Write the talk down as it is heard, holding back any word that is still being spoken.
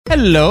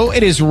Hello,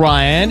 it is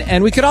Ryan,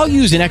 and we could all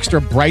use an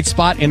extra bright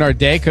spot in our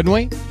day, couldn't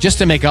we? Just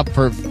to make up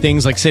for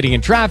things like sitting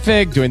in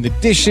traffic, doing the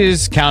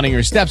dishes, counting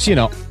your steps,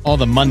 all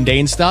the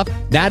mundane stuff.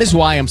 That is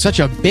why I'm such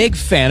a big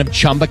fan of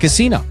Chumba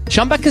Casino.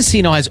 Chumba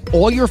Casino has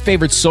all your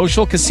favorite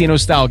social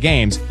casino-style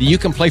games that you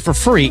can play for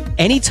free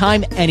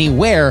anytime,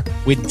 anywhere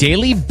with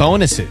daily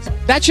bonuses.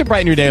 That should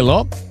brighten your day a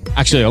little.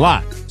 Actually, a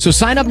lot. So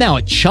sign up now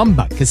at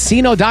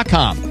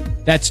ChumbaCasino.com.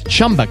 That's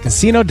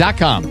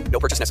ChumbaCasino.com. No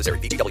purchase necessary.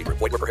 VGW Group.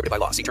 Void where prohibited by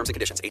law. See terms and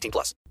conditions.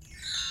 18+.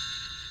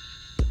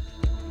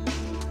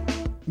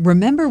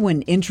 Remember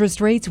when interest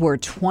rates were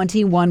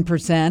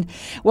 21%?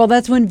 Well,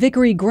 that's when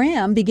Vickery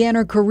Graham began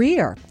her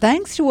career.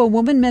 Thanks to a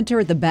woman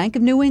mentor at the Bank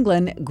of New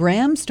England,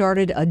 Graham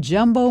started a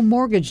jumbo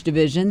mortgage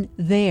division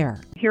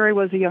there. Here I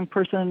was, a young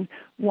person,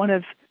 one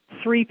of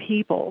 3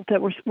 people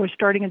that were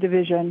starting a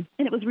division.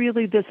 And it was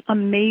really this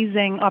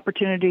amazing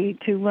opportunity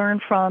to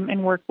learn from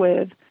and work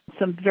with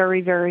some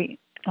very, very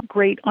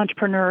great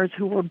entrepreneurs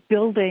who were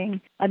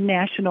building a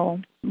national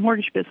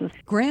mortgage business.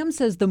 Graham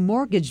says the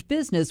mortgage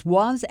business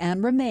was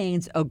and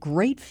remains a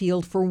great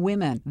field for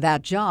women.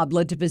 That job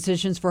led to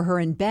positions for her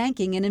in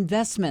banking and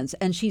investments,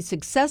 and she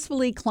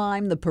successfully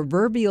climbed the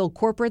proverbial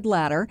corporate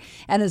ladder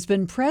and has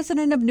been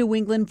president of New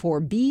England for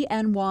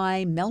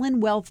BNY Mellon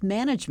Wealth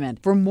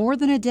Management for more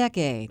than a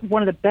decade.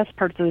 One of the best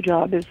parts of the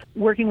job is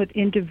working with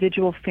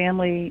individual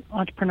family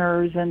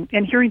entrepreneurs and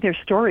hearing their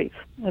stories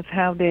of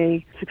how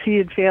they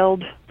succeeded,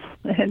 failed,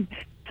 and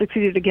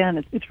succeeded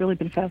again. It's really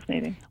been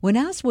fascinating. When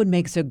asked what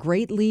makes a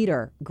great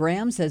leader,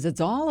 Graham says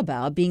it's all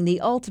about being the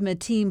ultimate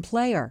team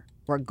player,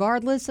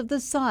 regardless of the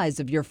size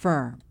of your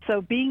firm. So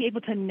being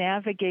able to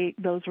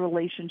navigate those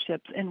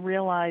relationships and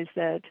realize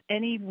that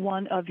any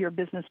one of your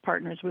business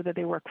partners, whether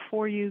they work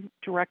for you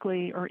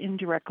directly or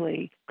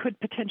indirectly, could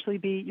potentially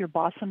be your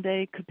boss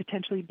someday, could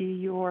potentially be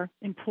your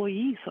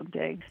employee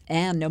someday.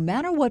 And no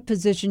matter what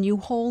position you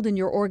hold in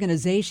your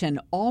organization,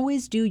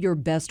 always do your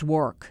best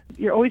work.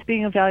 You're always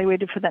being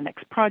evaluated for that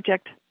next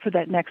project, for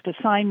that next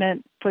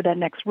assignment, for that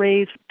next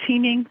raise.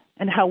 Teaming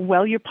and how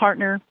well your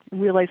partner,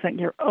 realize that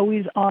you're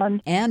always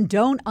on. And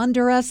don't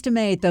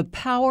underestimate the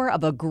power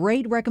of a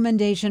great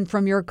recommendation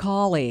from your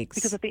colleagues.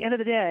 Because at the end of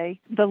the day,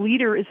 the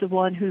leader is the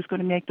one who's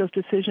going to make those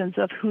decisions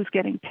of who's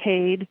getting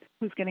paid,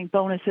 who's getting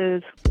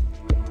bonuses.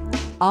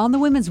 On the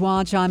Women's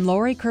Watch, I'm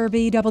Lori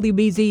Kirby,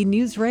 WBZ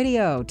News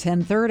Radio,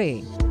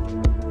 1030.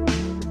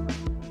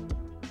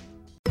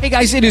 Hey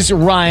guys, it is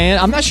Ryan.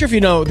 I'm not sure if you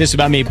know this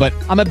about me, but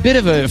I'm a bit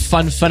of a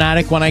fun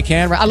fanatic when I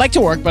can. I like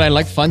to work, but I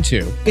like fun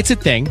too. It's a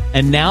thing.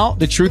 And now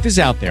the truth is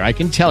out there. I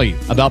can tell you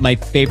about my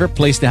favorite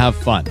place to have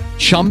fun.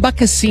 Chumba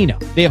Casino.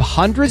 They have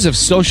hundreds of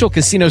social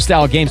casino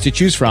style games to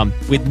choose from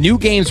with new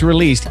games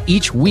released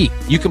each week.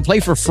 You can play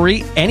for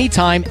free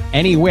anytime,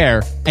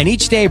 anywhere. And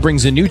each day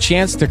brings a new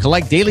chance to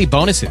collect daily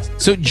bonuses.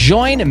 So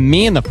join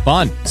me in the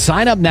fun.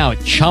 Sign up now at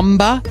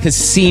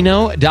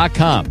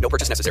ChumbaCasino.com. No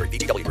purchase necessary.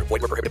 VGW Group.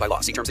 Void where prohibited by law.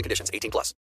 See terms and conditions. 18+.